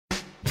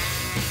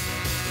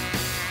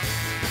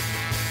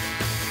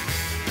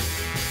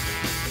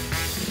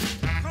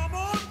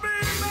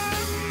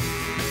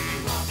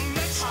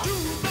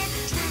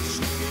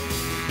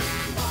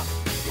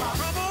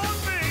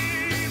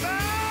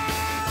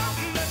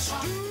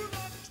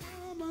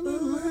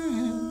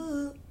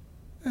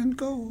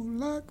go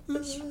like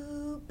this.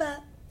 Ooh,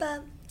 ba,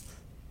 ba.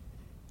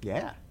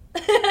 Yeah.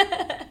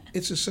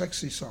 It's a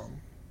sexy song.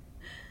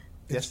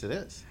 Yes, it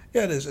is.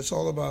 Yeah, it is. It's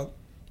all about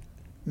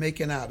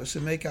making out. It's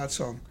a make-out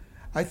song.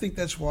 I think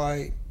that's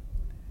why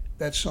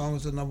that song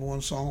is the number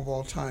one song of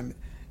all time.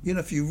 You know,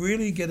 if you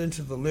really get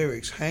into the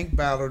lyrics, Hank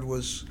Ballard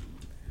was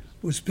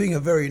being a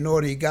very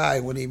naughty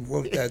guy when he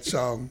wrote that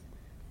song.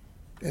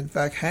 In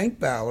fact, Hank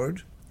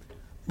Ballard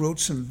wrote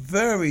some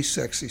very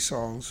sexy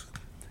songs,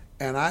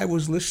 and I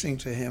was listening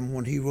to him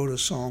when he wrote a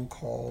song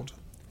called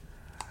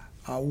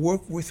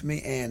Work With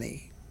Me,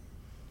 Annie.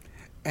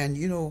 And,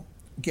 you know,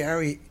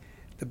 Gary,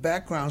 the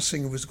background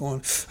singer was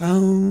going, I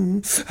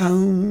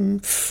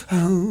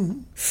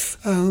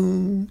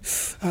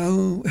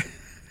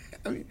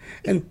mean,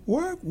 and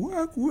work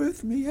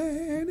with me,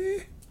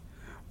 Annie.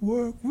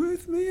 Work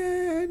with me,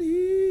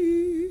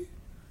 Annie.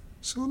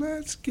 So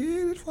let's get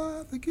it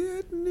while the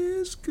getting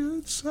is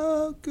good,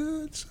 so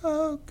good,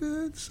 so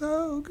good,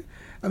 so good.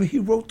 I mean, he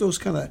wrote those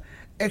kind of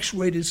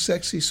X-rated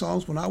sexy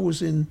songs when I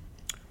was in,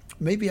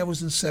 maybe I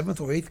was in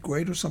 7th or 8th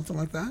grade or something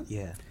like that.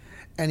 Yeah.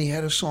 And he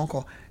had a song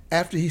called,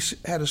 after he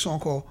had a song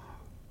called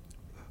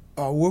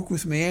Work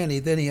With Me, Annie,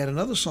 then he had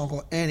another song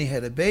called Annie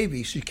Had a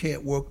Baby, She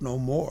Can't Work No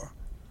More.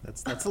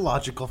 That's a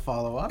logical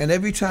follow-up. And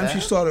every time she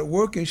started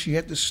working, she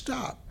had to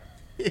stop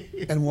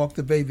and walk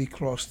the baby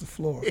across the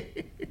floor.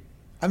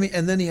 I mean,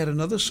 and then he had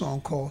another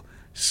song called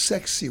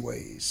Sexy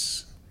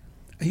Ways.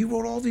 And he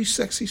wrote all these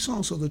sexy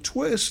songs. So the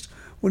Twist,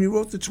 when he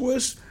wrote the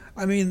Twist,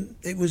 I mean,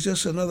 it was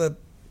just another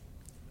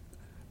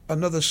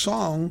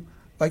song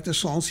like the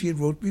songs he had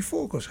wrote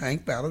before, because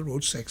Hank Ballard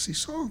wrote sexy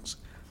songs.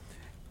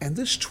 And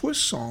this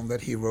Twist song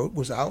that he wrote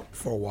was out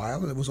for a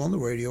while, and it was on the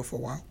radio for a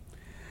while.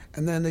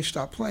 And then they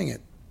stopped playing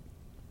it.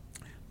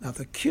 Now,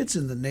 the kids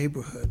in the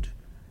neighborhood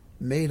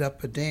made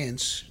up a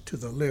dance to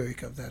the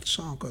lyric of that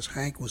song, because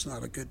Hank was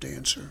not a good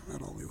dancer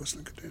at all. He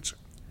wasn't a good dancer.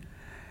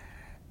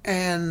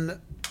 And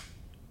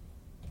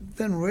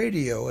then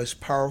radio, as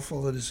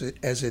powerful as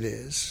it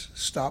is,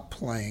 stopped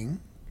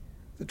playing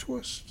the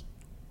Twist.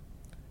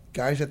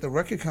 Guys at the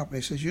record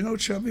company says, you know,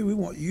 Chubby, we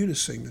want you to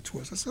sing the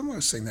Twist. I said, I'm going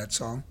to sing that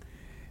song.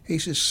 He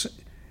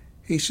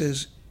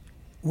says,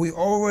 we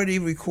already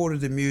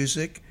recorded the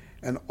music,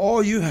 and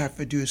all you have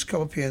to do is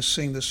come up here and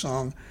sing the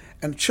song.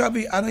 And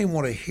Chubby, I don't even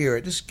want to hear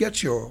it. Just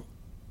get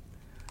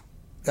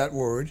that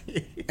word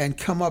and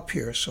come up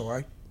here. So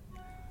I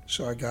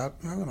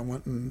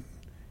went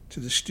to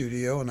the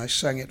studio and I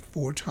sang it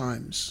 4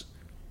 times.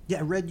 Yeah,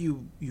 I read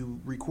you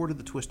recorded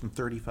the Twist in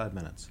 35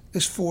 minutes.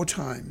 It's 4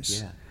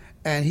 times. Yeah.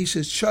 And he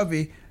says,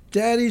 Chubby,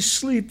 Daddy's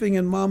sleeping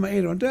and Mama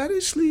ain't on.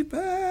 Daddy's sleeping.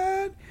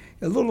 A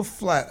little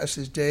flat. I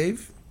says,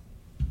 Dave,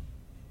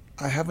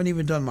 I haven't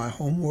even done my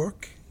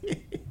homework.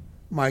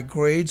 My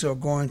grades are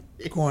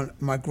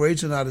my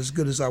grades are not as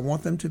good as I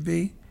want them to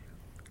be.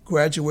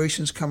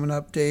 Graduation's coming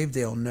up, Dave,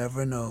 they'll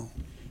never know.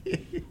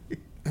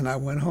 And I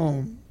went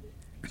home.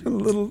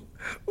 Little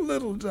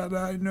did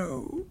I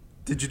know.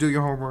 Did you do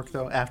your homework,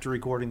 though, after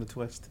recording the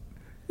Twist?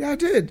 Yeah, I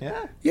did.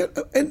 Yeah.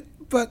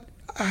 But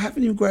I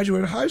haven't even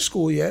graduated high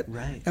school yet.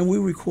 Right. And we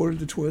recorded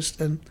the Twist,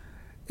 and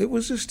it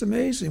was just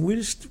amazing.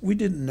 We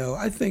didn't know.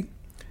 I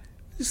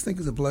just think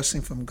it's a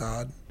blessing from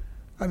God.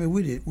 I mean,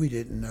 we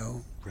didn't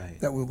know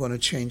that we were going to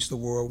change the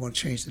world, we want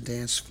to change the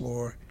dance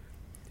floor,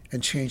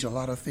 and change a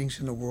lot of things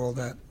in the world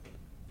that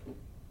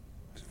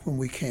when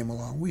we came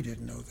along, we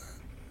didn't know that.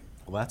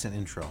 Well, that's an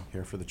intro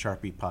here for the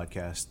Chartbeat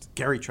podcast.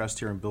 Gary Trust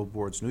here in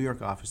Billboard's New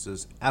York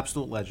offices,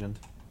 absolute legend,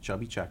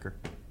 Chubby Checker,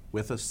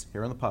 with us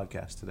here on the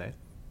podcast today.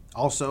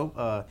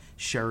 Also,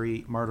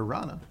 Sherry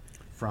Martirana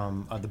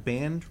from the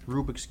band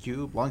Rubik's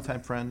Cube,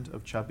 longtime friend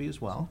of Chubby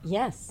as well.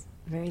 Yes,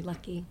 very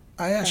lucky.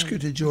 I asked her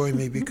to join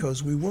me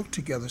because we work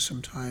together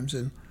sometimes,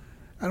 and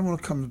I don't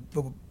want to come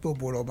to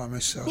Billboard all by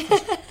myself.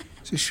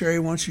 So Sherry,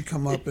 why don't you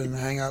come up and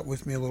hang out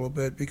with me a little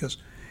bit, because,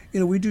 you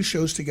know, we do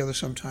shows together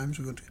sometimes.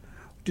 We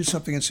do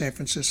something in San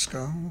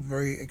Francisco,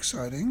 very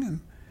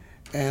exciting,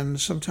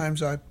 and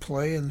sometimes I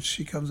play and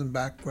she comes in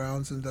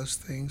backgrounds and does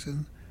things,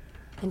 and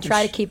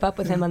try to keep up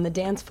with him on the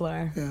dance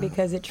floor,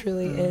 because it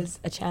truly is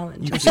a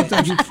challenge. You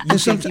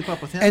can't keep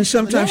up with him? And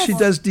sometimes she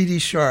does Dee Dee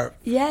Sharp.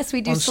 Yes,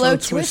 we do on slow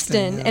Twistin',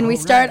 twistin', yeah. and we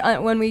start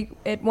at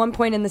one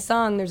point in the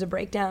song, there's a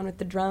breakdown with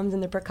the drums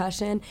and the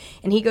percussion,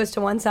 and he goes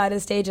to one side of the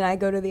stage and I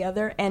go to the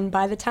other, and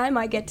by the time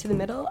I get to the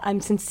middle, I'm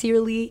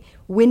sincerely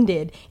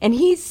winded, and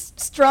he's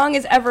strong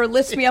as ever,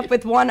 lifts me up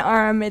with one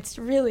arm. He's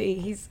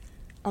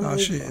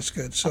unbelievable. It's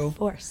good. Of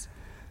course.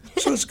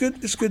 So it's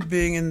good. It's good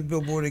being in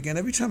Billboard again.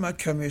 Every time I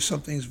come here,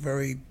 something's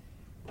very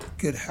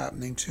good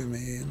happening to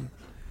me. And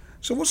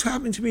so, what's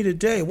happening to me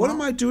today? What am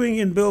I doing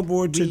in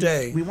Billboard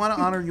today? We want to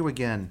honor you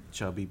again,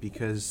 Chubby,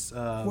 because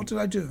what did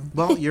I do?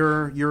 Well,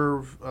 you're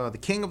the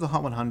king of the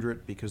Hot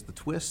 100, because the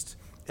Twist.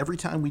 Every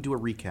time we do a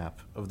recap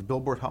of the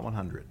Billboard Hot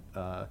 100,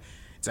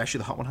 it's actually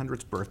the Hot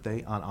 100's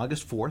birthday on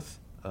August 4th,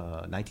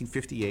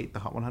 1958. The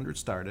Hot 100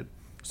 started,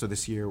 so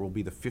this year will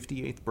be the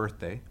 58th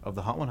birthday of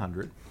the Hot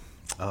 100.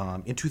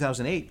 in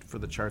 2008 for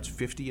the chart's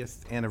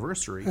 50th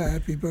anniversary.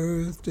 Happy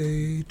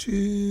birthday to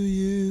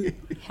you.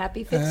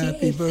 Happy 58.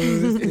 Happy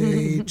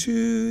birthday to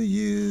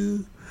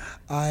you.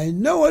 I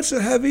know it's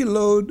a heavy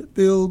load,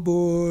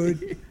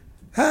 Billboard.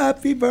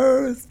 Happy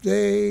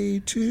birthday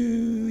to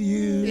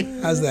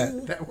you. How's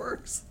that? That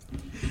works.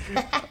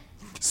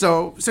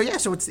 So it's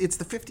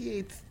the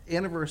 58th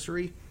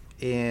anniversary,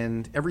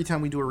 and every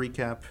time we do a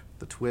recap,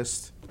 The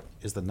Twist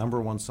is the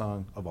number one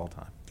song of all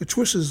time. The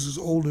Twist is as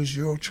old as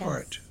your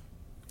chart. Yes.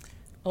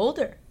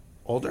 Older.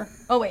 Older?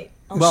 Oh, wait.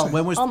 Well,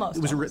 when was Almost,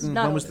 it was almost. written?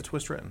 Not When was older. The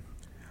Twist written?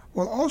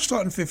 Well, I'll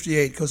start in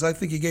 58 because I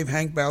think he gave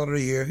Hank Ballard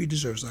a year. He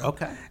deserves that.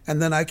 Okay.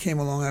 And then I came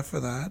along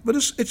after that. But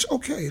it's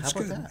okay. It's How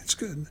about good. that? It's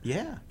good.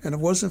 Yeah. And if it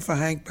wasn't for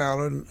Hank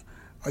Ballard,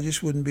 I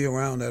just wouldn't be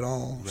around at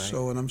all. Right.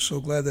 So, and I'm so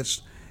glad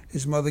that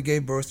his mother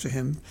gave birth to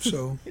him,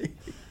 so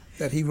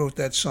that he wrote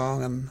that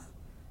song.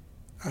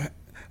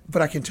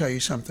 But I can tell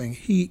you something.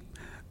 He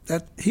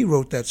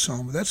wrote that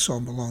song, but that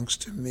song belongs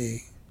to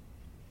me.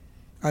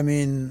 I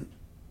mean,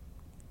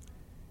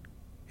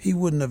 he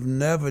wouldn't have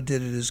never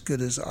did it as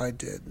good as I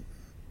did.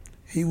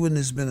 He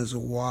wouldn't have been as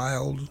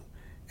wild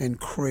and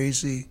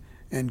crazy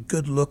and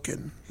good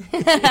looking.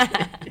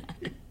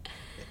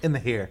 In the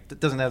hair. It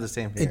doesn't have the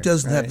same hair. It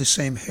doesn't have right? the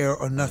same hair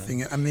or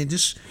nothing. I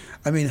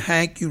mean,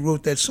 Hank, you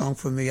wrote that song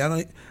for me.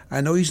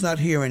 I know he's not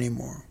here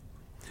anymore.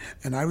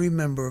 And I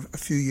remember a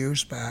few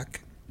years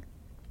back,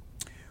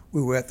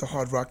 we were at the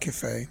Hard Rock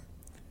Cafe,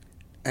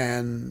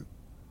 and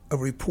a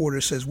reporter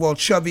says, "Well,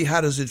 Chubby,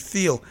 how does it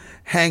feel?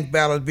 Hank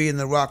Ballard being in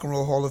the Rock and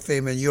Roll Hall of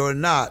Fame and you're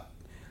not."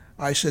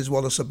 I says,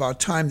 "Well, it's about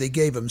time they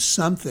gave him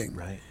something."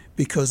 Right.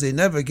 Because they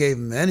never gave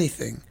him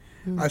anything.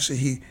 I said,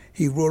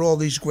 he wrote all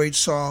these great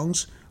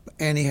songs,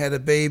 Annie Had a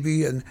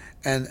Baby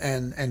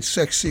and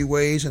Sexy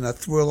Ways and A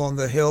Thrill on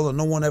the Hill, and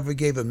no one ever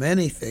gave him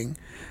anything.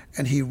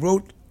 And he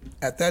wrote,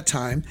 at that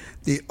time,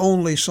 the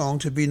only song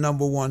to be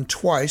number one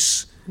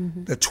twice,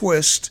 The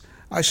Twist.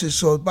 I said,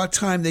 so about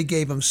time they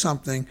gave him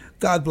something.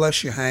 God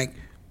bless you, Hank.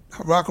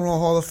 Rock and Roll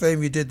Hall of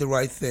Fame, you did the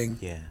right thing.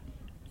 Yeah.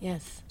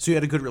 Yes. So you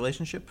had a good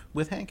relationship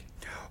with Hank?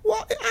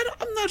 Well,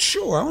 I'm not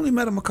sure. I only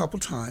met him a couple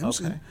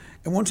times. Okay.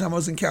 And one time I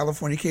was in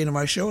California, he came to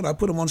my show, and I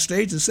put him on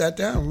stage and sat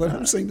down and let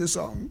him sing the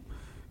song.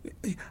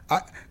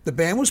 The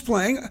band was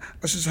playing.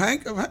 I says,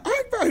 Hank,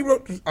 he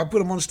wrote. I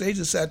put him on stage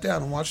and sat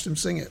down and watched him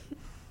sing it.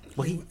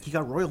 Well, he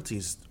got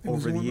royalties over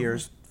the wonderful.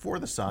 years for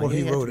the song. Well, he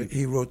had to wrote be it.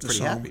 He wrote the pretty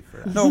song. happy for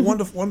that. No,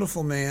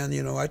 wonderful man.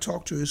 You know, I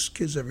talk to his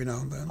kids every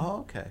now and then. Oh,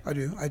 okay. I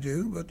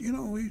do. But you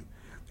know,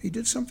 he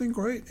did something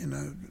great,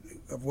 and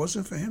it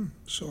wasn't for him.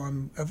 So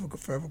I'm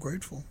forever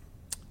grateful.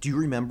 Do you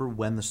remember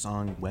when the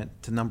song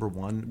went to number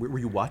one? Were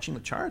you watching the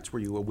charts? Were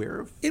you aware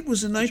of? It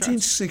was in the charts?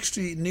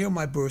 1960, near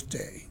my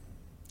birthday,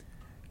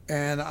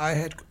 and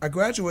I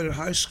graduated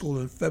high school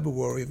in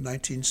February of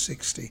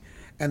 1960,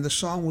 and the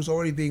song was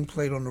already being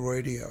played on the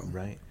radio.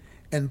 Right.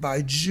 And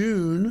by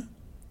June,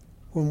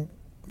 around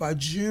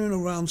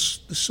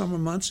the summer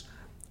months,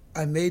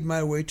 I made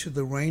my way to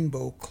the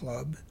Rainbow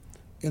Club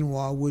in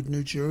Wildwood,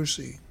 New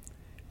Jersey,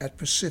 at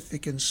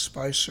Pacific and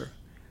Spicer.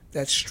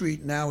 That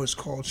street now is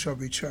called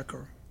Chubby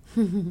Checker.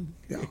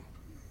 Yeah.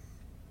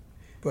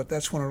 But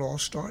that's when it all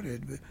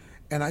started.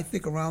 And I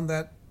think around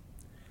that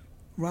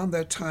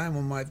time,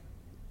 on my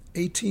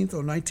 18th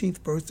or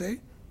 19th birthday,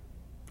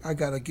 I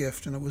got a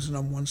gift, and it was the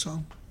number one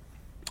song.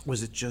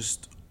 Was it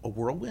just a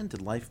whirlwind?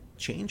 Did life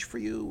change for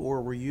you,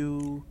 or were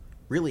you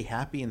really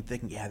happy and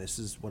thinking, yeah, this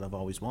is what I've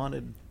always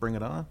wanted, bring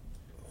it on?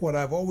 What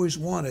I've always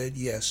wanted,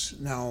 yes.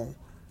 Now,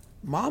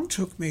 Mom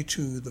took me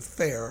to the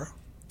fair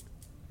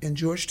in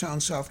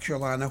Georgetown, South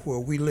Carolina, where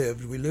we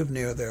lived. We lived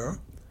near there.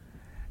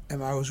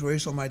 And I was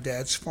raised on my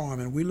dad's farm,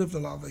 and we lived a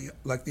lot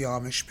like the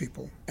Amish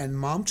people. And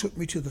Mom took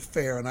me to the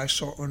fair, and I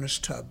saw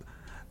Ernest Tubb.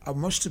 I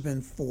must have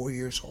been 4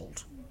 years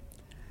old.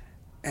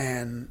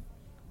 And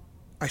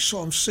I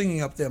saw him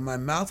singing up there. My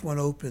mouth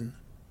went open.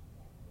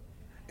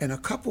 And a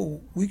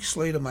couple weeks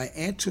later, my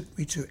aunt took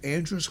me to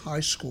Andrews High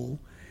School,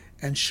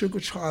 and Sugar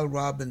Child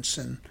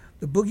Robinson,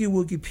 the boogie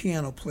woogie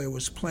piano player,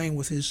 was playing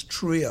with his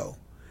trio.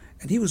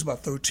 And he was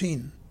about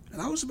 13,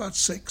 and I was about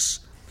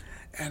 6.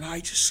 And I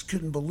just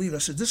couldn't believe it. I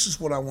said, this is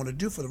what I want to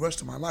do for the rest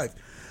of my life.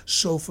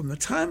 So from the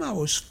time I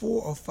was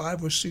 4 or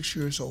 5 or 6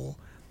 years old,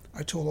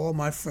 I told all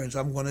my friends,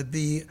 I'm going to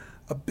be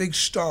a big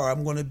star.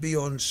 I'm going to be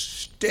on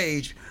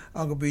stage.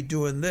 I'm going to be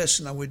doing this,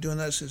 and I'm going to be doing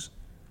that. I says,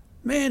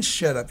 man,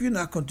 shut up. You're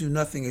not going to do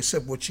nothing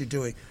except what you're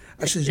doing.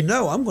 I says,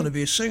 no, I'm going to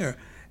be a singer.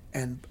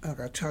 And I got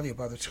to tell you,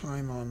 by the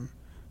time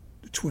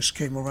the Twist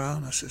came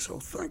around, I says, oh,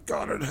 thank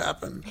God it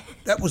happened.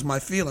 That was my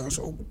feeling. I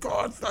said, oh,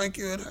 God, thank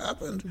you, it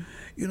happened.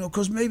 You know,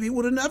 because maybe it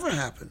would have never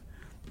happened.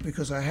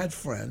 Because I had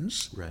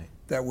friends Right.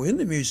 that were in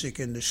the music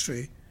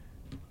industry,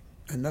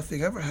 and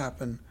nothing ever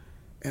happened.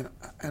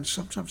 And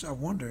sometimes I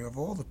wonder, of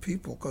all the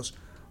people, because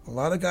a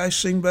lot of guys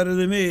sing better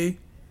than me,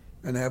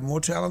 and have more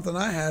talent than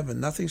I have,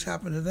 and nothing's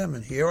happened to them.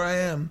 And here I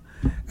am,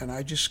 and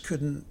I just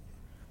couldn't.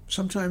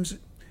 Sometimes,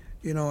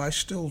 you know, I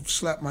still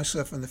slap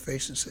myself in the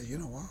face and say, you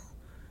know, wow.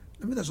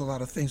 I mean, there's a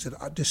lot of things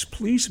that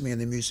displease me in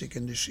the music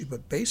industry,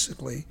 but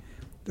basically,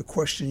 the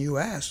question you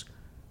asked,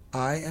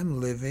 I am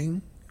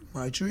living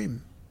my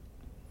dream.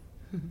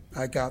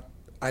 I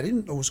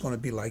didn't know it was going to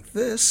be like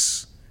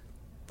this,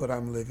 but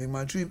I'm living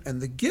my dream.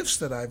 And the gifts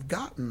that I've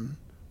gotten,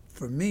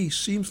 for me,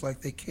 seems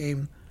like they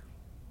came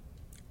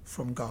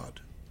from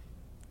God.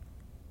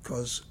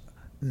 Because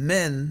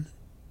men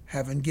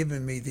haven't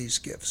given me these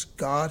gifts.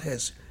 God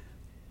has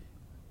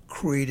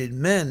created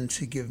men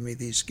to give me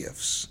these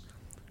gifts.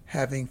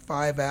 Having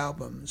 5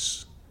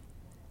 albums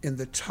in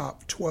the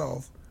top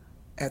 12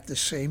 at the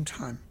same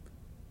time.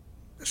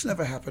 That's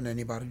never happened to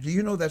anybody. Do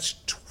you know that's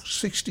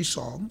 60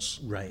 songs?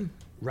 Right,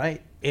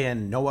 right.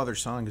 And no other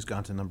song has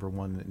gone to number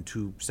 1 in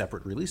 2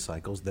 separate release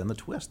cycles than The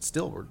Twist.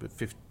 Still, we're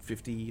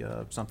 50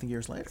 something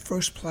years later.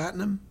 First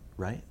platinum.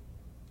 Right.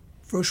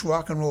 First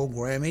rock and roll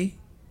Grammy.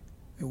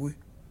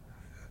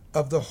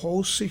 Of the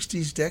whole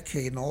 60s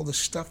decade and all the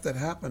stuff that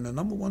happened, the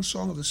number 1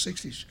 song of the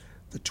 60s,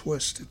 The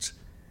Twist.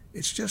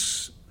 It's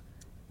just...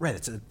 Right,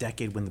 it's a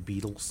decade when the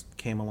Beatles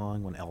came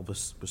along, when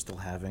Elvis was still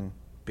having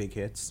big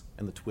hits,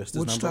 and The Twist is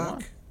Woodstock.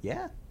 number 1.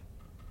 Yeah.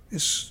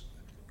 It's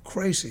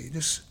crazy,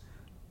 just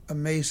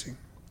amazing.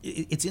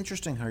 It's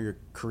interesting how your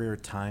career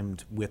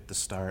timed with the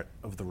start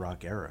of the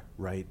rock era,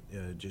 right?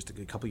 Just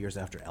a couple years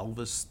after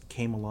Elvis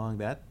came along,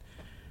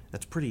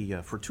 that's pretty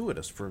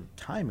fortuitous for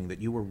timing, that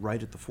you were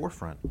right at the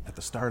forefront at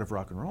the start of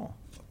rock and roll.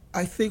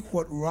 I think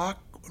what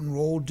rock and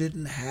roll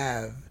didn't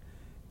have,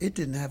 it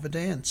didn't have a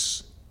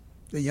dance.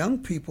 The young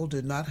people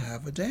did not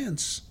have a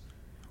dance.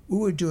 We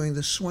were doing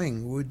the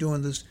swing. We were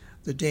doing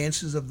the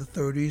dances of the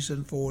 30s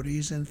and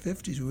 40s and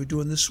 50s. We were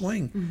doing the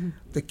swing. Mm-hmm.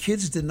 The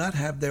kids did not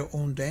have their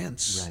own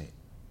dance. Right.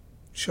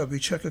 Chubby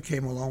Checker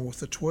came along with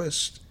the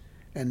Twist,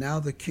 and now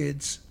the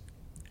kids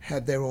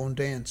had their own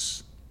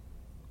dance.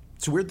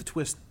 So where'd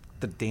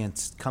the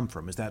dance come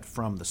from? Is that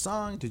from the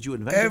song? Did you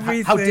invent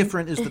it? How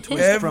different is the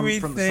Twist from the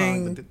song?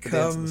 Everything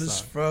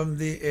comes from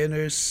the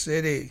inner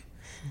city.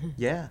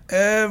 Yeah.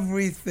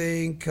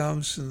 Everything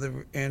comes from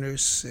the inner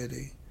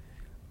city.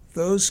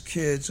 Those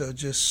kids are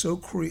just so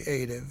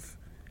creative.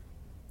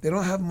 They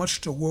don't have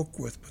much to work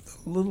with, but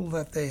the little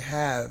that they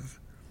have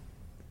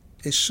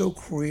is so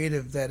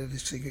creative that it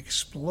is an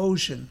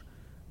explosion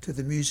to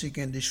the music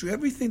industry.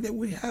 Everything that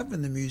we have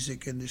in the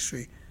music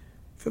industry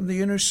from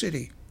the inner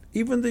city.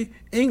 Even the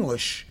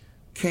English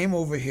came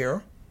over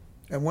here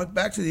and went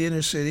back to the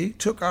inner city,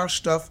 took our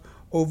stuff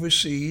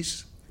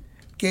overseas,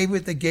 gave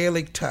it the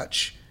Gaelic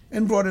touch,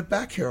 and brought it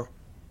back here.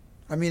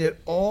 I mean,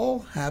 it all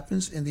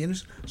happens in the inner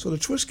city. So the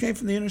Twist came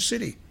from the inner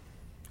city,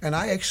 and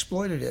I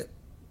exploited it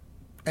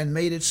and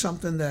made it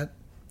something that,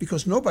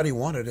 because nobody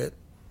wanted it.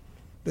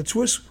 The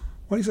Twist,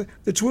 what do you say?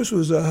 The Twist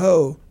was a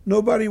hoe.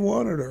 Nobody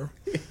wanted her.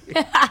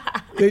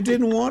 They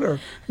didn't want her.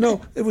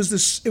 No, it was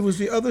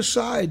the other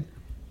side.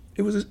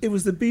 It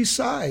was the B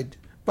side.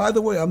 By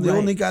the way, I'm the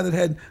only guy that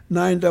had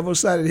 9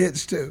 double-sided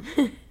hits too.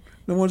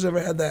 No one's ever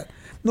had that.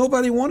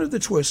 Nobody wanted the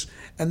Twist.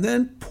 And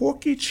then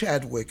Porky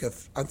Chadwick,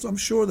 I'm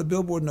sure the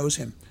Billboard knows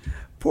him.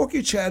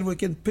 Porky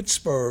Chadwick in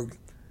Pittsburgh,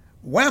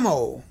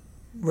 Whammo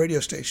radio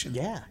station.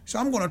 Yeah. So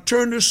I'm going to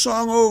turn this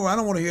song over. I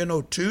don't want to hear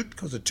no toot,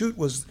 because the toot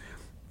was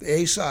the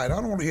A side.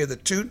 I don't want to hear the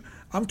toot.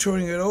 I'm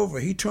turning it over.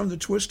 He turned the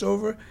Twist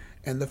over,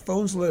 and the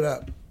phones lit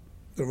up.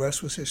 The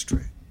rest was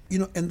history. You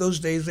know, in those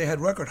days they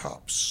had record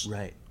hops.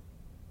 Right.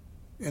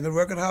 And the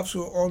record hops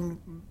were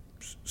on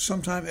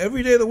sometime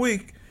every day of the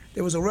week.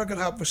 There was a record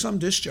hop for some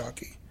disc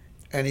jockey.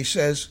 And he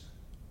says,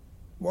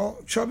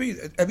 well, Chubby,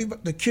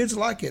 the kids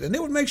like it. And they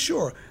would make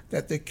sure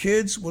that the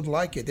kids would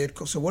like it. They'd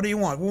say, what do you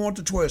want? We want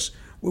the Twist.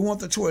 We want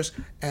the Twist.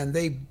 And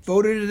they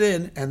voted it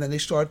in, and then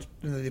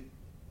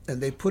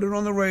they put it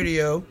on the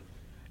radio,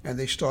 and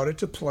they started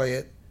to play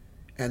it,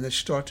 and it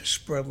started to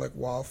spread like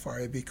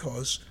wildfire,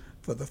 because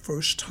for the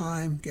first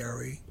time,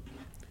 Gary,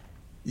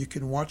 you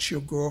can watch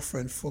your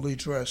girlfriend fully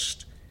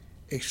dressed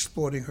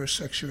exploiting her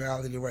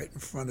sexuality right in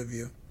front of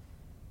you.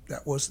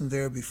 That wasn't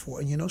there before.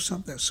 And you know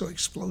something that's so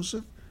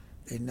explosive?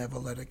 They never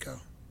let it go.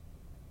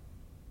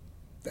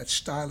 That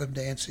style of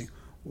dancing,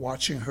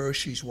 watching her,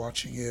 she's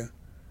watching you,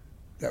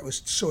 that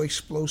was so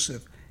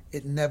explosive,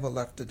 it never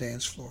left the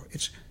dance floor.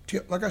 It's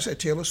like I said,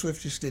 Taylor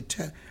Swift just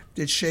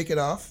did Shake It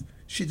Off.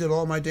 She did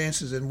all my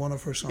dances in one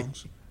of her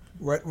songs,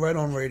 right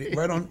on radio,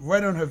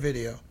 right on her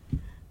video.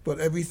 But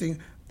everything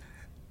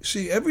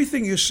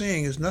you're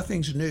seeing is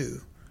nothing's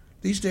new.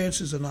 These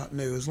dances are not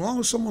new. As long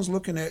as someone's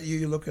looking at you,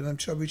 you look at them.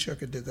 Chubby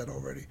Checker did that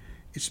already.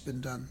 It's been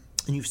done.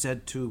 And you've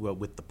said, too,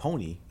 with the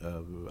pony,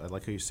 I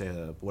like how you say,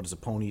 what does a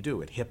pony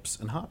do? It hips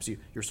and hops.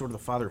 You're sort of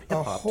the father of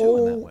hip-hop, too,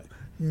 in that way.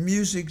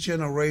 Music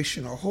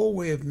generation, a whole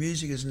way of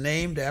music is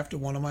named after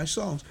one of my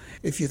songs.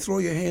 If you throw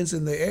your hands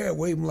in the air,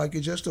 wave them like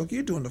you just don't,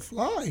 you're doing the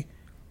fly.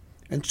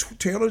 And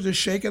Taylor just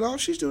Shake It Off,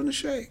 she's doing the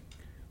shake.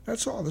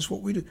 That's all. That's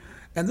what we do.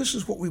 And this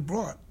is what we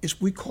brought.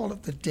 We call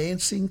it the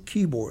dancing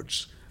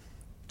keyboards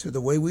to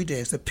the way we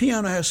dance. The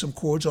piano has some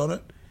chords on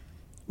it.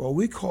 Well,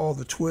 we call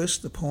the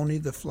Twist, the pony,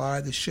 the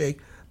fly, the shake,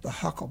 the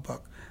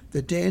hucklebuck,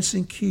 the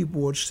dancing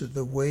keyboards to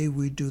the way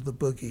we do the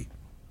boogie.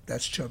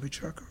 That's Chubby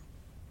Checker.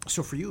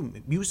 So for you,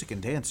 music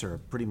and dance are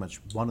pretty much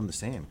one and the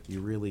same.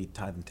 You really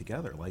tie them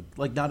together.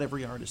 Like not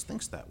every artist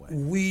thinks that way.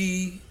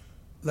 We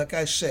like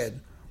I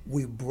said,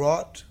 we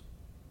brought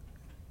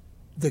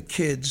the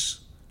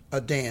kids a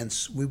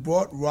dance. We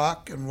brought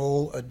rock and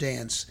roll a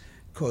dance,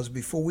 because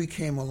before we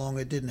came along,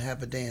 it didn't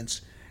have a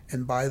dance.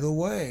 And by the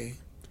way,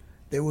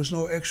 there was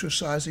no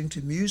exercising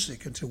to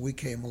music until we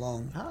came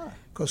along.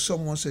 Because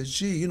someone says,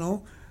 gee, you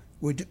know,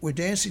 we're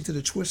dancing to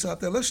the twist out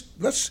there.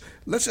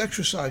 Let's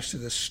exercise to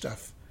this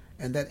stuff.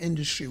 And that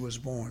industry was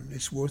born.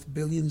 It's worth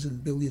billions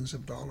and billions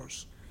of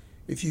dollars.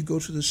 If you go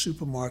to the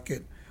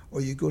supermarket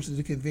or you go to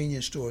the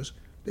convenience stores,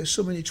 there's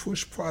so many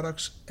twist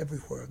products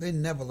everywhere. They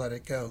never let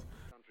it go.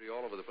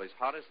 All over the place.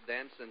 Hottest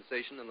dance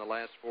sensation in the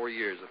last 4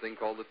 years, a thing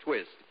called the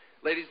twist.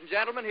 Ladies and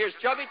gentlemen, here's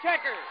Chubby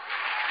Checker.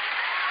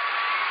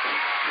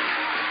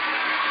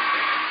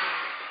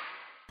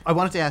 I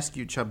wanted to ask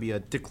you, Chubby,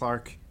 Dick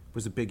Clark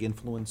was a big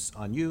influence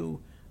on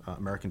you.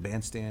 American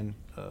Bandstand,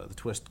 the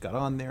twist got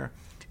on there.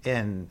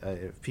 And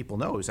if people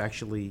know, it was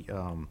actually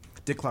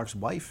Dick Clark's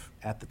wife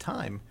at the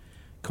time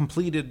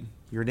completed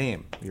your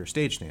name, your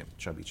stage name,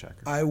 Chubby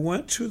Checker. I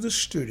went to the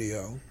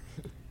studio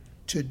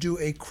to do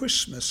a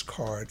Christmas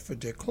card for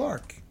Dick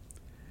Clark.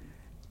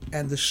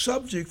 And the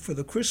subject for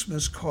the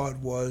Christmas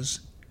card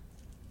was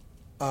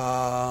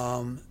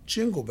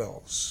Jingle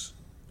Bells.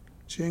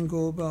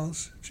 Jingle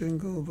bells,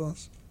 jingle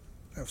bells.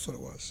 That's what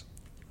it was.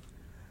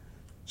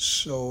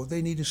 So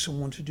they needed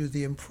someone to do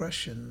the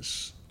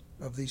impressions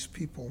of these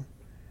people.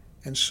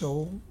 And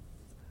so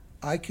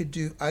I could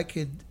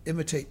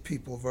imitate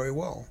people very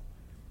well.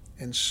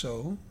 And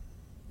so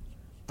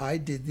I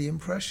did the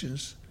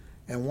impressions.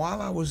 And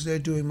while I was there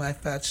doing my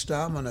Fats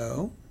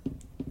Domino,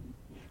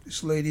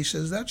 this lady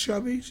says, "That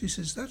Chubby?" She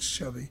says, "That's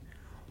Chubby."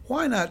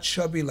 "Why not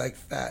Chubby like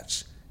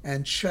Fats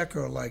and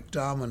Checker like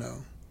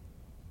Domino?"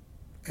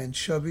 And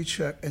Chubby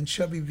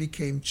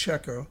became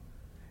Checker,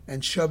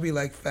 and Chubby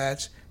like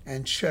Fats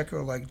and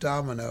Checker like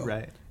Domino.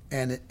 Right.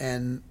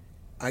 And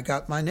I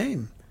got my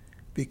name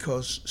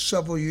because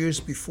several years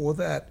before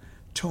that,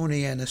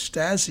 Tony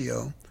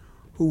Anastasio,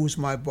 who was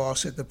my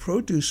boss at the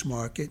produce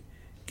market,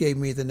 gave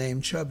me the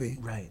name Chubby.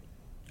 Right.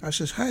 I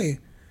says, "Hey,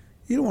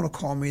 you don't want to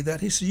call me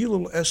that." He said, "You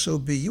little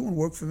SOB, you want to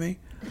work for me?"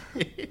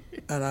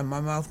 And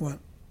my mouth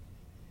went.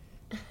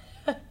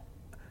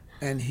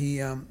 And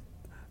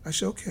I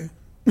said, "Okay."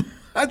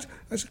 I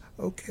said,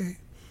 "Okay."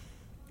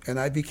 And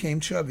I became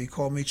Chubby,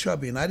 called me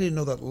Chubby. And I didn't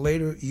know that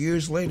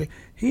years later,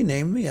 he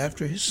named me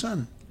after his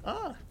son.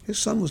 His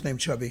son was named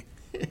Chubby.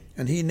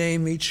 And he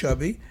named me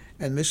Chubby,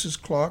 and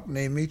Mrs. Clark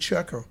named me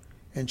Checker.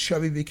 And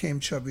Chubby became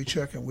Chubby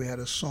Checker. We had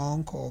a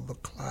song called The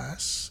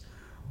Class,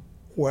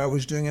 where I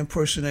was doing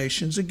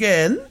impersonations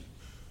again.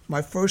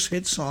 My first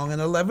hit song in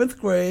 11th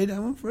grade.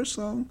 My first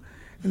song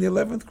in the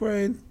 11th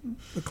grade,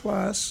 The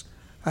Class.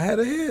 I had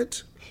a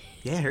hit.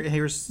 Yeah,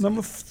 here's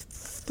number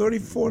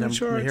 34 in the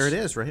charts. Here it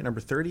is, right?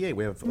 Number 38.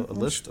 We have a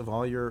list of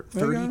all your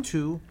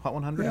 32 Hot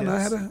 100 hits. And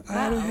I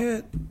had a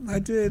hit. I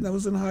did. I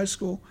was in high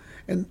school.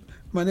 And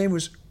my name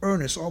was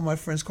Ernest. All my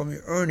friends called me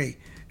Ernie.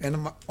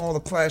 And all the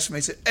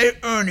classmates said, "Hey,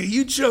 Ernie,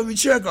 you Chubby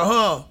Checker,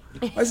 huh?"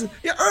 I said,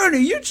 "Yeah, Ernie,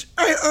 you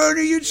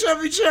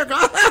Chubby Checker."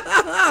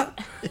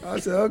 I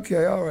said,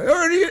 "Okay, all right.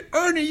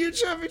 Ernie, you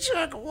Chubby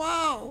Checker,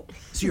 wow."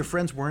 So your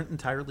friends weren't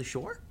entirely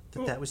sure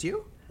that was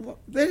you? Well,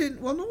 they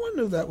didn't. Well, no one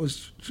knew that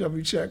was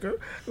Chubby Checker.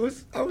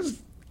 I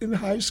was in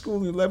high school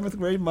in the 11th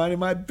grade, minding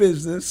my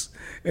business,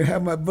 and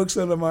had my books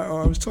under my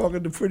arms,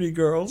 talking to pretty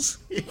girls.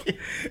 And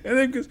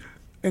then goes,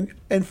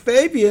 and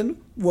Fabian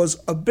was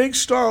a big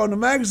star on the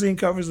magazine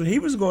covers, and he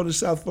was going to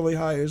South Philly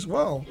High as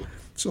well.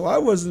 So I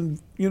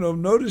wasn't,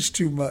 noticed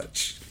too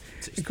much,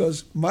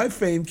 because my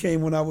fame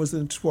came when I was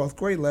in 12th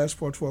grade, last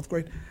part of 12th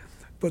grade.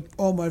 But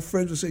all my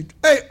friends would say,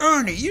 "Hey,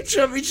 Ernie, you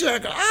Chubby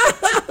Checker."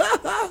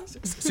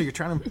 So you're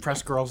trying to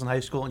impress girls in high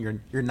school,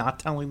 and you're not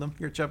telling them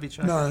you're Chubby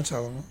Checker? No, I'm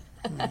telling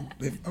them.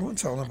 I wouldn't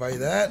tell anybody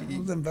that. I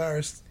was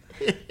embarrassed,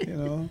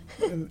 and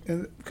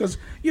because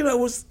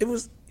it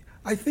was.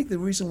 I think the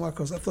reason why,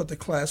 because I thought The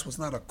Class was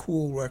not a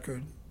cool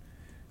record.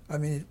 I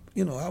mean,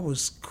 I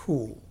was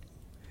cool,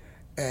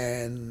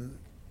 and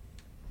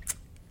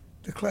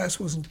The Class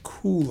wasn't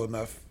cool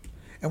enough.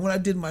 And when I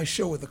did my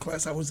show with The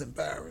Class, I was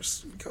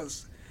embarrassed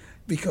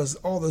because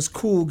all those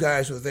cool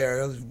guys were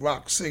there, all those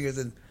rock singers,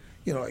 and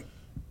the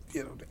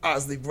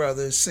Osley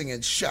Brothers singing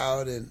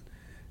 "Shout" and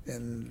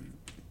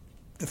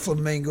the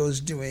Flamingos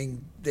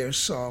doing their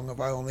song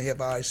of "I Only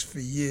Have Eyes for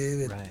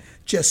You," and right.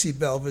 Jesse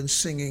Belvin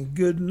singing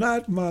 "Good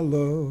Night, My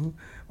Love."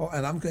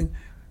 And I'm going,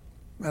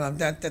 and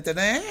I'm and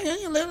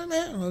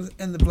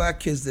the black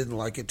kids didn't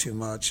like it too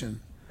much, and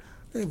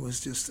it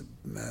was just a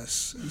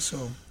mess, and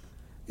so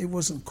it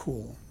wasn't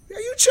cool. "Yeah,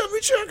 you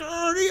Chubby Checker,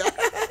 Ernie."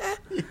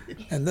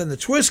 And then the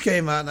twist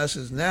came out, and I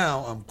says,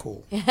 "Now I'm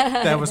cool."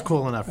 That was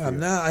cool enough for you.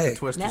 Now,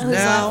 twist now is he's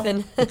now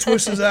laughing. the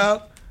twist is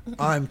out,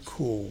 I'm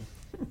cool.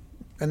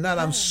 And now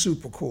I'm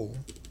super cool.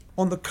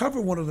 On the cover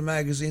of one of the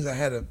magazines, I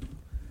had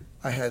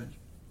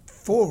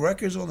 4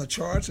 records on the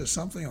charts or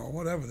something, or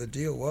whatever the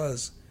deal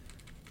was.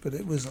 But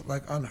it was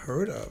like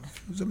unheard of.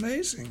 It was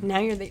amazing. Now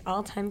you're the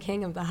all-time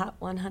king of the Hot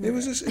 100. It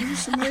was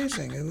just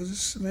amazing. It was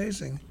just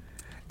amazing.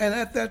 And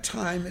at that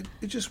time,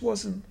 it just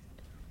wasn't,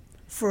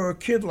 for a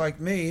kid like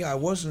me, I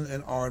wasn't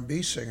an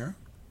R&B singer.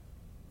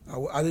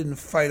 I didn't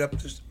fight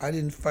I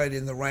didn't fight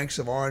in the ranks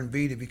of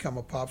R&B to become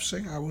a pop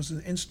singer. I was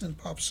an instant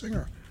pop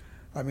singer.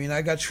 I mean,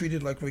 I got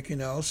treated like Ricky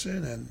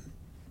Nelson and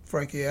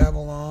Frankie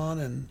Avalon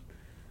and,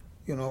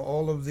 you know,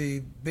 all of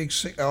the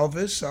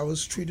Elvis. I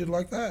was treated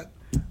like that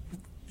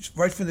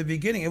right from the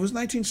beginning. It was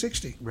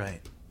 1960.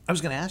 Right. I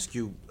was going to ask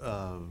you,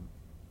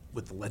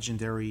 with the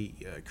legendary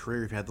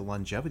career you've had, the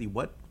longevity,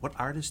 what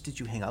artists did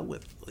you hang out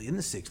with in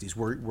the 60s?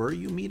 Were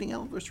you meeting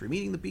Elvis? Were you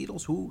meeting the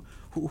Beatles? Who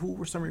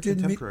were some of your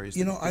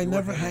contemporaries? I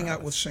never hang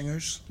out with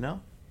singers.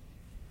 No?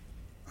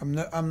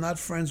 I'm not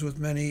friends with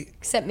many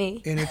Except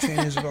me.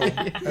 entertainers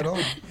at all.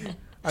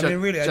 I mean,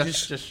 really,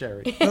 just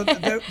Sherry. No,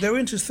 they're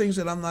into things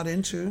that I'm not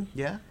into.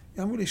 Yeah?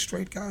 I'm a really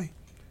straight guy.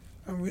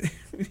 I'm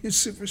really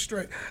super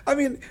straight. I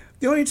mean,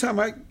 the only time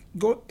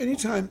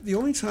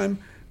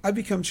I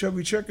become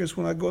Chubby Checker is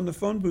when I go in the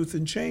phone booth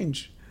and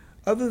change.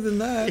 Other than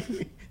that,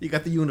 You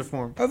got the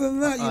uniform. other than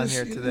that, on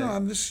here today.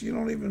 you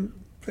don't even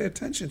pay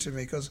attention to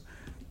me because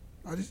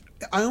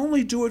I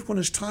only do it when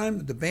it's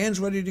time. The band's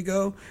ready to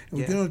go, and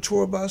we get on a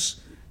tour bus,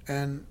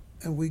 and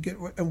we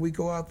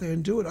go out there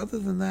and do it. Other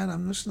than that,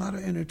 I'm just not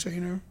an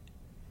entertainer.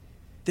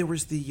 There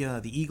was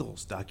the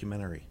Eagles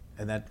documentary,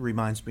 and that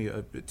reminds me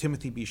of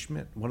Timothy B.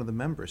 Schmidt. One of the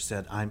members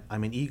said, "I'm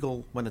an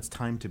eagle when it's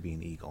time to be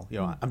an eagle." You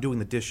know, I'm doing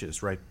the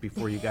dishes right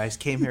before you guys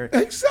came here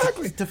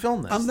Exactly. to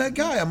film this. I'm that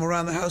guy. I'm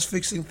around the house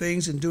fixing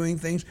things and doing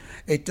things.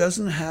 It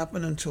doesn't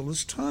happen until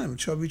it's time.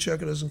 Chubby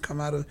Checker doesn't come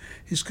out of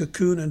his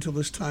cocoon until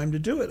it's time to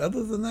do it.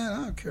 Other than that,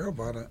 I don't care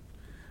about it.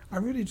 I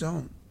really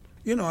don't.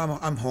 You know,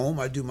 I'm home.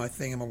 I do my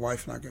thing, and my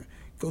wife and I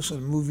go to the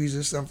movies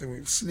or something.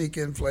 We sneak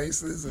in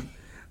places,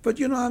 but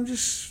you know, I'm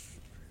just.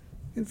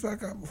 In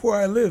fact, where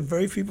I live,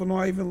 very few people know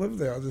I even live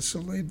there. I'm just so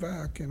laid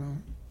back, you know.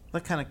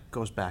 That kind of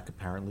goes back,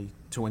 apparently,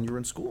 to when you were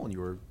in school and you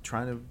were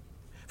trying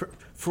to,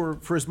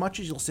 for as much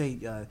as you'll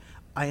say,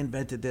 I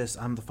invented this,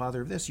 I'm the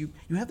father of this, you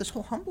have this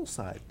whole humble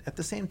side at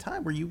the same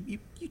time where you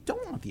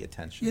don't want the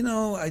attention. You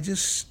know,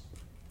 it's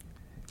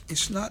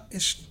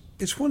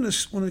when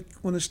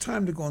it's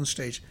time to go on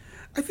stage.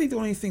 I think the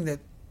only thing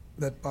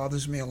that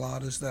bothers me a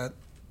lot is that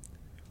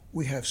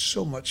we have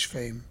so much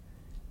fame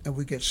and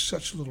we get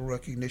such little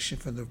recognition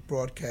from the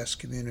broadcast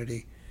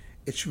community.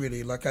 It's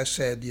really, like I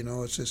said, you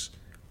know, it's just,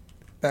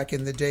 back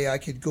in the day I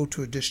could go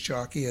to a disc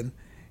jockey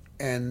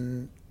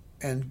and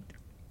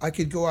I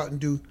could go out and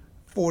do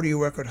 40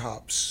 record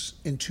hops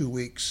in 2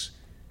 weeks.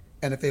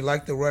 And if they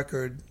liked the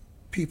record,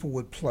 people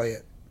would play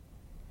it.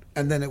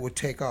 And then it would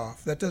take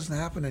off. That doesn't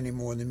happen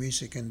anymore in the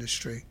music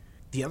industry.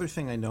 The other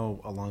thing I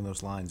know along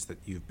those lines that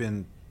you've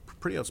been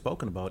pretty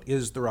outspoken about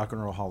is the Rock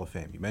and Roll Hall of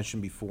Fame. You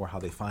mentioned before how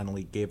they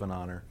finally gave an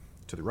honor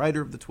to the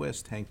writer of the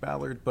Twist, Hank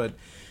Ballard, but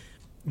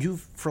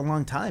you've for a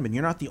long time, and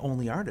you're not the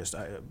only artist.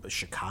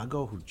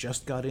 Chicago, who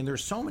just got in,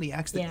 there's so many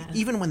acts that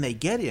even when they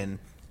get in,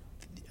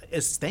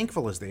 as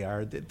thankful as they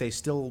are, they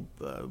still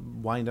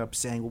wind up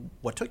saying, well,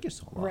 what took you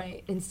so long?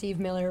 Right, and Steve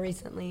Miller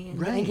recently.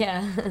 And Right.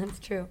 Yeah, that's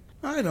true.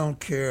 I don't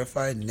care if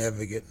I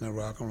never get in the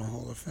Rock and Roll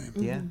Hall of Fame.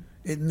 Yeah.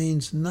 It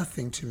means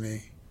nothing to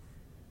me.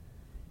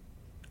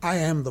 I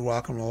am the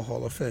Rock and Roll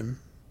Hall of Fame.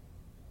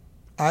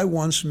 I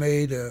once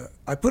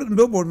I put it in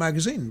Billboard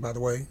magazine, by the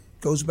way.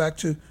 Goes back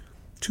to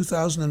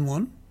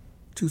 2001,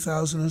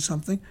 2000 and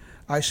something.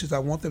 I said I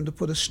want them to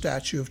put a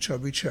statue of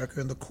Chubby Checker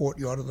in the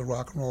courtyard of the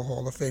Rock and Roll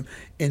Hall of Fame,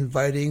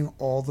 inviting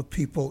all the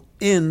people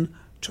in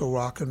to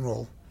rock and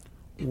roll.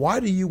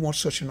 Why do you want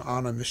such an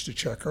honor, Mr.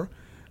 Checker?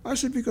 I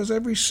said, because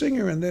every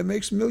singer in there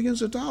makes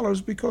millions of dollars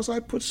because I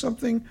put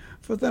something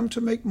for them to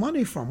make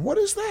money from. What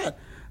is that?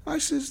 I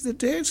says, the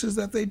dances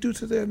that they do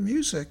to their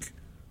music.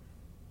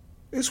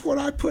 It's what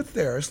I put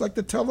there. It's like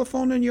the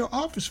telephone in your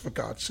office, for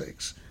God's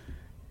sakes.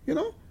 You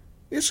know?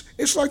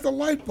 It's like the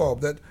light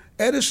bulb that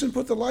Edison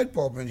put the light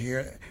bulb in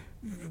here.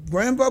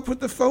 Grandpa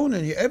put the phone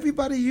in here.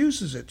 Everybody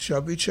uses it.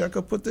 Chubby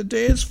Checker put the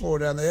dance floor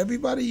down there.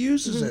 Everybody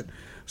uses it.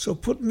 So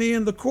put me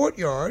in the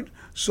courtyard,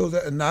 so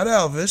that, not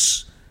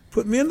Elvis,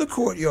 put me in the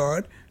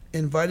courtyard,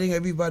 inviting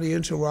everybody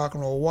into rock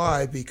and roll.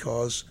 Why?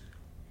 Because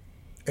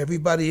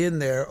everybody in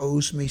there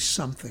owes me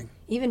something.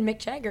 Even Mick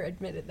Jagger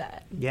admitted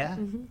that. Yeah.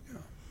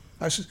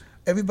 I said,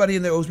 everybody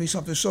in there owes me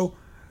something. So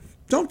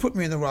don't put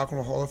me in the Rock and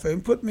Roll Hall of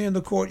Fame. Put me in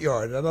the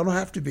courtyard. I don't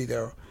have to be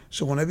there.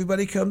 So when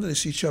everybody comes and they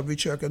see Chubby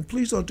Checker, and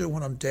please don't do it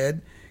when I'm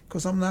dead,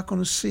 because I'm not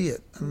going to see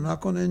it. I'm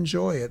not going to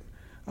enjoy it.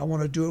 I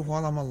want to do it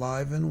while I'm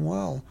alive and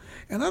well.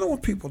 And I don't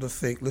want people to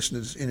think, listen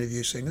to this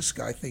interview, saying this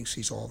guy thinks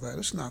he's all that.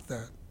 It's not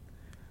that.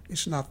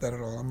 It's not that at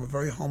all. I'm a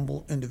very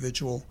humble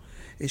individual.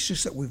 It's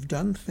just that we've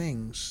done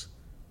things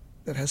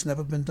that has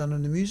never been done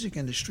in the music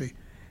industry.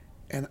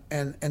 And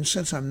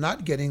since I'm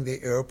not getting the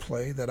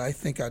airplay that I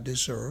think I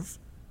deserve,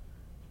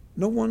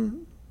 no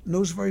one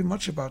knows very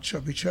much about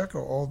Chubby Checker,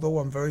 although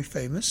I'm very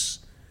famous.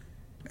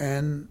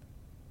 And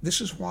this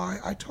is why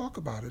I talk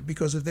about it,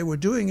 because if they were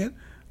doing it,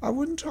 I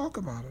wouldn't talk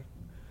about it.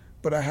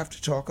 But I have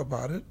to talk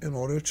about it in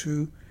order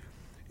to...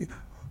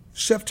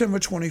 September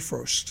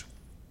 21st,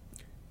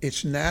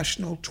 it's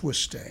National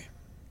Twist Day,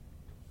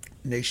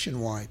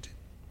 nationwide.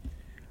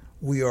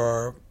 We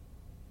are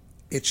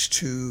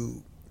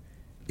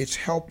it's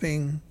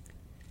helping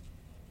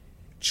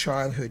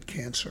childhood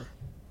cancer.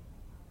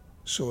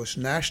 So it's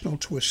National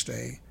Twist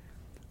Day,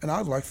 and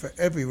I'd like for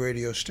every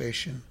radio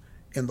station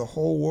in the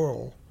whole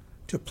world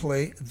to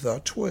play The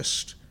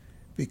Twist,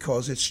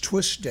 because it's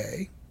Twist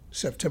Day,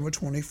 September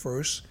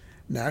 21st,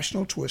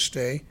 National Twist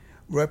Day,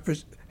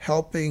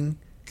 helping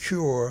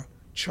cure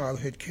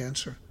childhood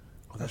cancer.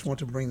 I just want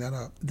to bring that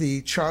up.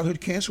 The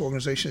Childhood Cancer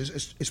Organization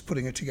is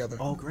putting it together.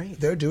 Oh, great.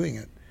 They're doing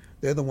it.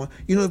 They're the one.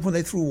 You know when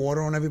they threw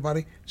water on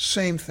everybody?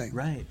 Same thing.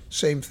 Right.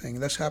 Same thing.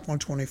 That's happened on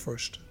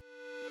 21st.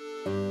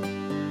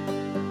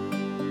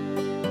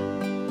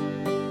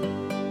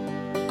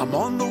 I'm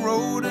on the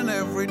road in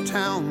every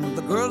town.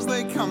 The girls,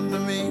 they come to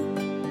me.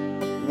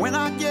 When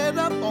I get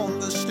up on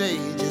the stage,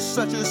 it's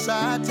such a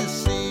sight to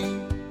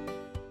see.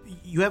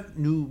 You have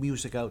new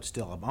music out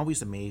still. I'm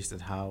always amazed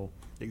at how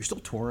you're still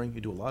touring.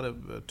 You do a lot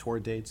of tour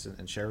dates,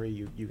 and Sherry,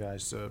 you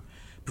guys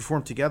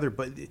perform together.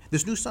 But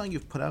this new song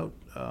you've put out,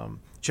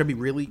 Chubby,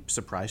 really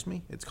surprised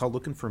me. It's called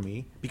 "Looking for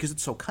Me" because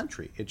it's so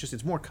country.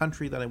 It's more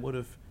country than I would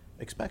have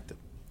expected.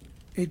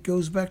 It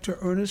goes back to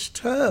Ernest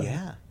Tubb.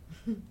 Yeah.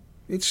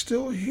 It's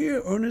still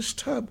here, Ernest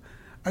Tubb.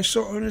 I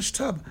saw Ernest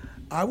Tubb.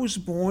 I was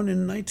born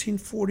in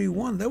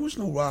 1941. There was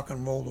no rock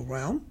and roll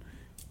around.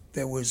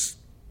 There was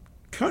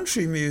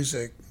country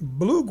music,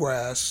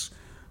 bluegrass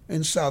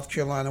in South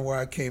Carolina where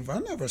I came from.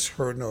 I never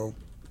heard no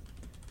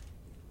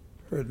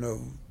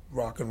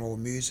rock and roll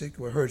music.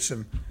 We heard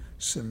some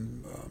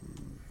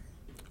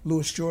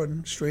Louis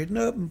Jordan, straighten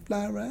up and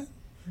fly right.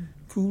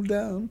 Cool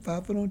down,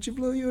 Papa, don't you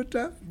blow your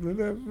top.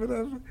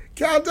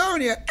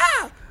 Caledonia,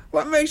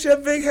 what makes your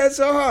big head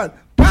so hard?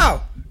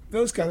 Wow!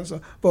 Those kind of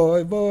songs.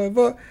 Boy, boy,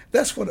 boy.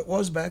 That's what it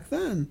was back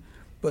then.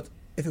 But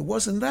if it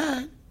wasn't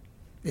that,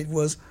 it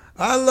was,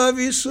 I love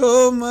you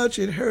so much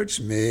it hurts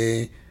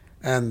me,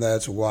 and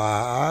that's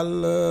why I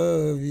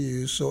love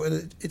you so.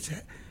 And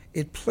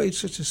it played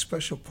such a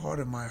special part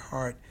of my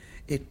heart.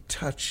 It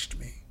touched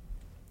me.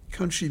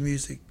 Country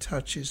music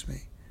touches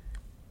me.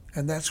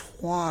 And that's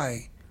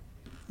why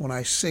when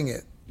I sing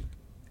it,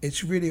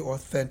 it's really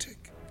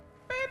authentic.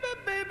 Baby,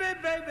 baby,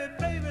 baby,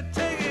 baby,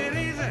 take it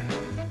easy.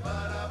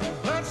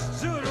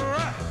 Let's do it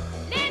right.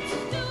 Let's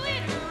do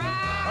it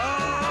right.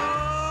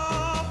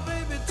 Oh,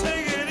 baby,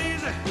 take it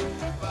easy.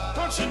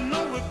 Don't you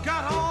know we've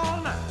got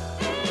all night?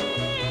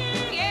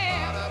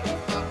 Yeah.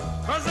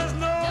 'Cause there's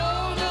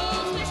no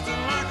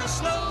twisting like a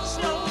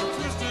slow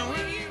twisting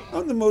with you.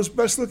 I'm the most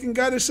best-looking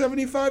guy that's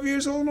 75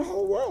 years old in the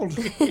whole world.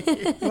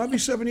 And I'll be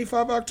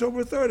 75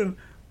 October 3rd, and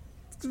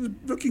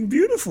looking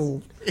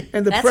beautiful.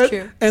 And That's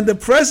true. And the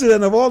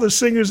president of all the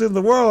singers in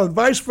the world, and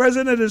vice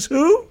president is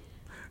who?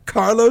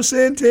 Carlos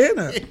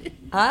Santana.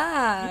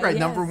 Ah, Right, yes.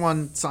 number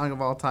one song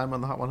of all time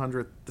on the Hot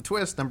 100, The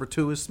Twist. Number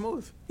two is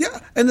Smooth. Yeah,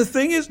 and the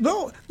thing is,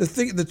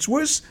 the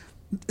twist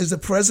is the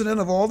president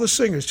of all the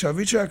singers,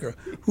 Chubby Checker.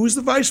 Who's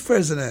the vice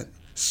president?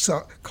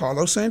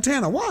 Carlos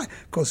Santana. Why?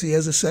 Because he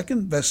has the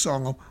second best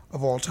song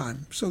of all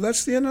time. So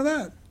that's the end of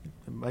that.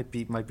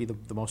 It might be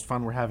the most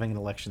fun we're having in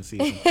election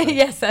season.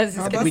 Yes, I was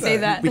How just going about to say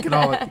that? that. We can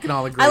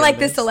all agree. I on like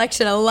this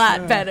election a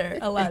lot better.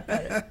 A lot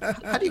better.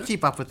 How do you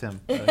keep up with him,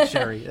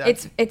 Sherry?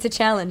 It's a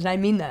challenge. I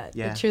mean that.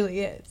 Yeah. It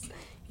truly is.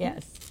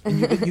 Yes.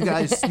 you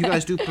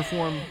guys do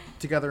perform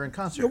together in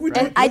concert. Yeah, we right?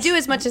 do. And I do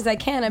as much as I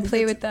can. I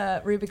play with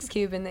the Rubik's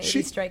Cube and the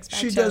 80 Strikes Back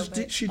she show, does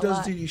but she a does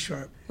lot. Dee Dee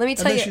Sharp. Let me And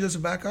tell then you, she does a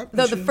backup.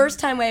 Though the first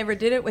time I ever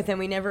did it with him,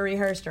 we never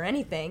rehearsed or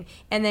anything.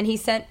 And then he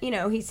sent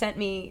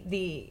me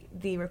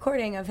the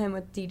recording of him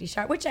with Dee Dee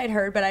Sharp, which I'd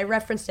heard, but I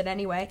referenced it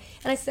anyway.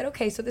 And I said,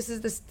 okay, so this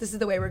is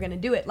the way we're going to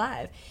do it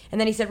live. And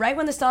then he said, right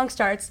when the song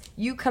starts,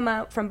 you come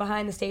out from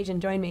behind the stage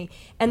and join me.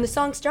 And the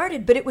song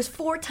started, but it was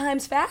 4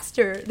 times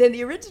faster than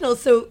the original.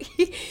 So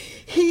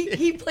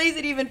he plays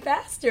it even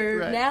faster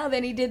Right. now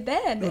than he did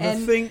then. No,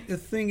 and the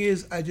thing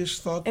is, I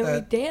just thought and we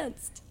that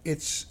danced.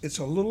 it's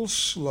a little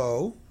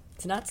slow,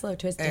 It's not slow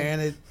twisting.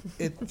 and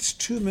it's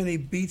too many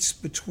beats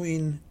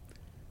between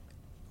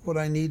what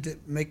I need to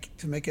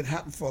make it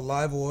happen for a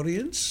live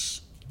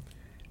audience.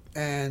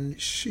 And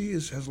she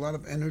has a lot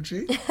of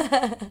energy,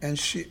 and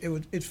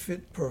it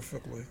fit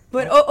perfectly.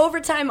 But over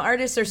time,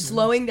 artists are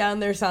slowing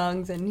down their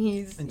songs, and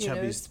he's And you know,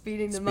 Chubby's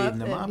speeding them speeding up,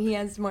 them and up. he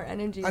has more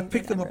energy. I and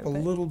picked them up whatever,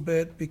 a but little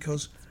bit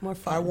because more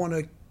fun. I want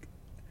to.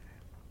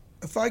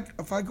 If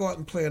I go out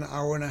and play an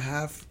hour and a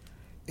half,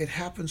 it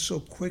happens so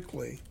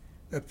quickly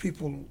that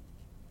people,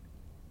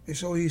 they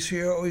say, "Oh, he's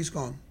here. Oh, he's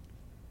gone,"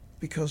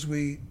 because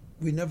we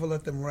never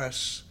let them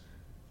rest.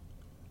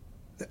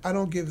 I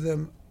don't give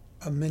them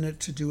a minute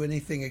to do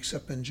anything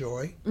except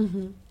enjoy,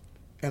 and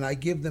I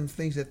give them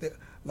things that they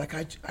like.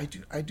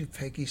 I do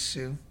Peggy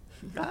Sue.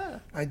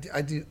 I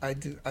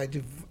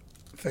do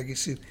Peggy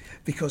Sue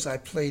because I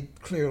played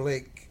Clear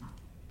Lake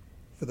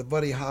for the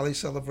Buddy Holly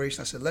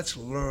celebration. I said, let's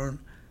learn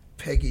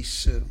Peggy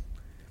Sue.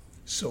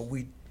 So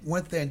we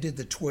went there and did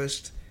the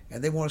twist,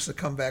 and they wanted us to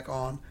come back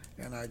on,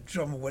 and our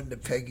drummer went into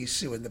Peggy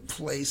Sue, and the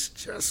place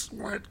just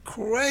went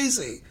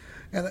crazy.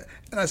 And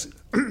I said,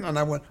 and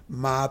I went,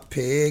 my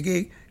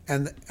Peggy,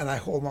 and I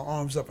hold my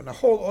arms up, and the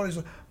whole audience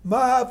went,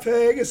 my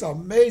Peggy. It's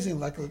amazing,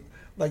 like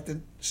like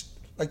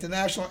the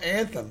national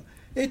anthem.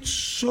 It's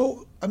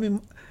so. I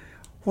mean,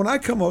 when I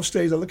come off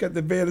stage, I look at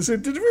the band and say,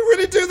 "Did we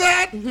really do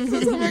that?"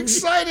 'Cause I'm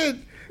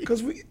excited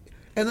because we.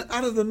 And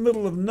out of the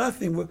middle of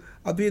nothing,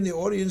 I'll be in the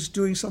audience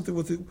doing something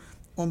with it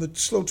on the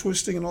slow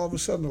twisting, and all of a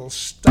sudden it'll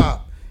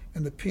stop,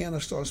 and the piano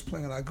starts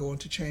playing, and I go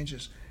into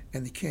changes,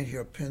 and you can't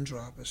hear a pin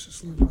drop. It's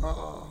just like,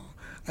 oh.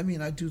 I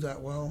mean, I do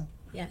that well.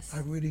 Yes. I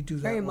really do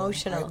that. Very well.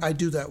 emotional. I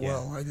do that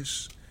well. I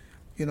just,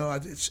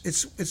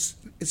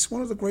 it's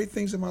one of the great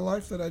things in my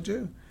life that I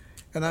do,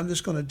 and I'm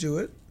just going to do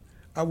it.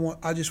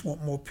 I just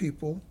want more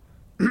people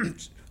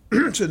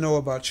to know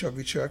about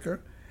Chubby Checker,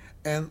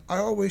 and I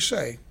always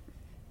say,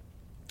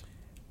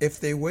 if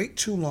they wait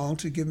too long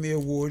to give me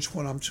awards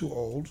when I'm too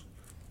old,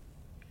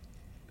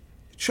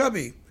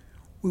 Chubby,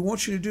 we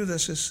want you to do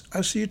this.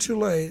 I see you're too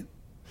late.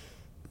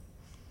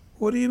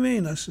 What do you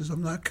mean? I says,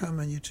 I'm not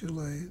coming, you're too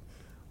late.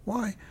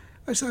 Why?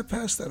 I said, I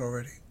passed that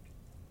already.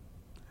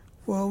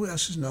 Well, I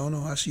says, no.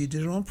 I said, you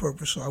did it on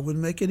purpose so I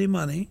wouldn't make any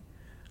money.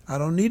 I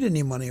don't need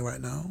any money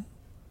right now.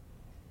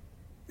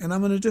 And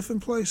I'm in a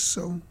different place,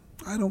 so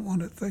I don't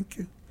want it, thank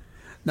you.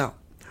 Now,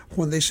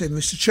 when they say,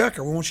 Mr.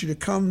 Checker, we want you to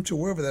come to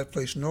wherever that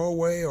place,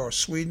 Norway or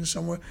Sweden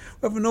somewhere,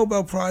 we have a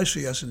Nobel Prize for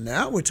you. I said,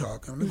 now we're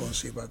talking. I'm going to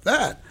see about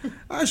that.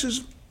 I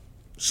says,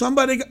 I'm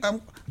going to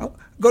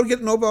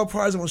get a Nobel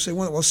Prize. I'm going to say,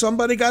 well,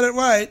 somebody got it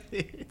right.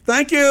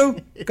 Thank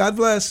you. God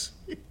bless.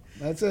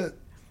 That's it.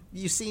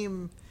 You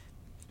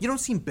don't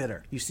seem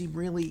bitter. You seem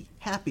really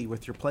happy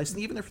with your place,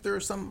 and even if there are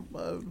some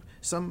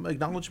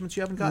acknowledgments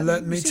you haven't gotten.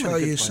 Let me seem in a tell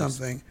good you place.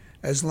 something.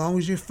 As long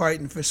as you're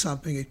fighting for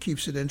something, it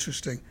keeps it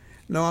interesting.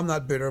 No, I'm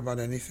not bitter about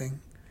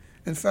anything.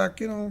 In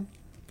fact, I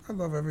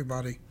love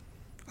everybody.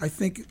 I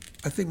think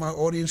my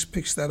audience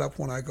picks that up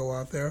when I go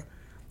out there.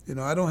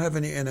 I don't have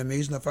any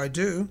enemies, and if I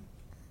do,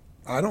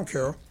 I don't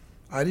care.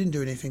 I didn't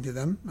do anything to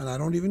them, and I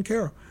don't even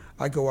care.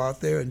 I go out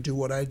there and do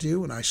what I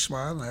do, and I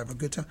smile, and I have a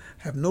good time.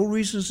 I have no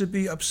reasons to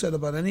be upset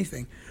about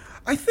anything.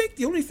 I think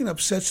the only thing that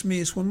upsets me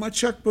is when my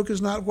checkbook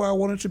is not where I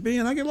want it to be,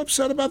 and I get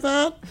upset about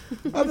that.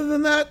 Other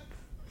than that,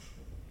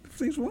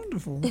 everything's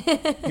wonderful.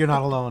 You're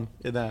not alone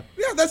in that.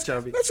 Yeah, that's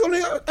Chubby.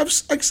 only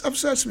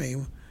upsets me.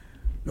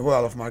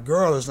 Well, if my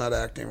girl is not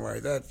acting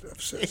right, that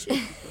upsets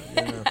me.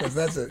 Because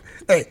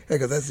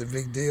that's a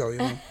big deal.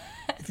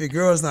 If your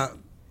girl's not,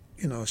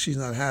 she's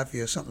not happy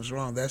or something's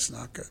wrong, that's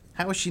not good.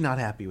 How is she not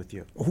happy with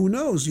you? Who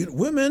knows?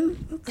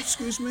 Women,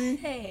 excuse me.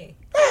 Hey.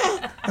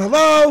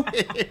 Hello.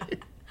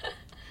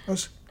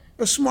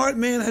 A smart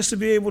man has to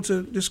be able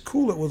to just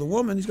cool it with a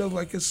woman. He's got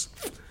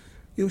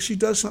she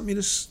does something,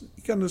 you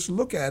kind of just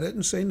look at it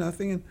and say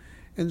nothing,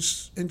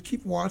 and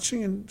keep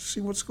watching and see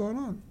what's going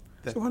on.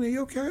 So, honey,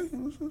 you okay?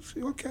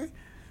 You okay?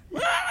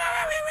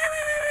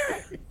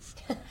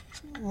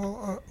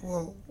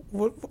 Well,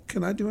 what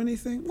can I do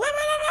anything?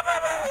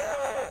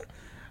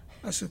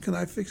 I said, can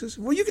I fix this?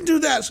 Well, you can do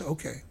that. So,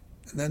 okay.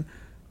 And then,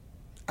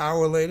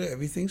 hour later,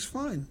 everything's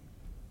fine.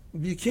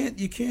 You can't.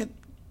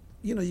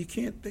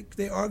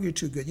 They argue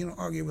too good. You don't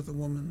argue with a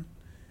woman.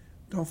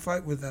 Don't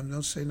fight with them.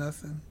 Don't say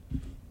nothing.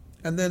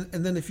 And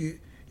then if you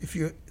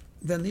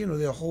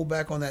they'll hold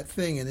back on that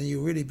thing, and then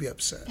you'll really be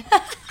upset.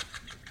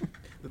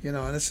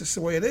 And it's just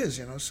the way it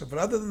is. So, but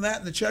other than that,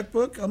 in the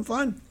checkbook, I'm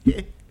fine.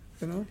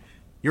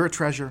 You're a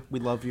treasure. We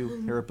love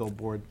you here at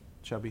Billboard,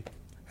 Chubby.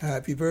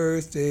 Happy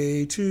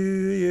birthday to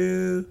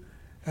you.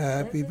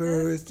 Happy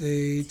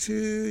birthday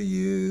to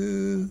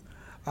you.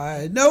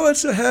 I know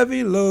it's a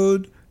heavy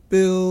load,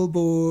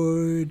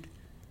 Billboard.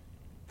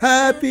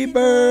 Happy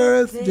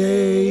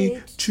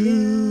birthday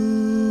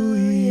to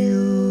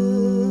you.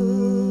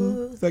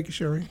 Thank you,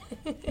 Sherry.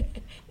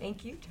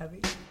 Thank you,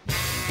 Chubby.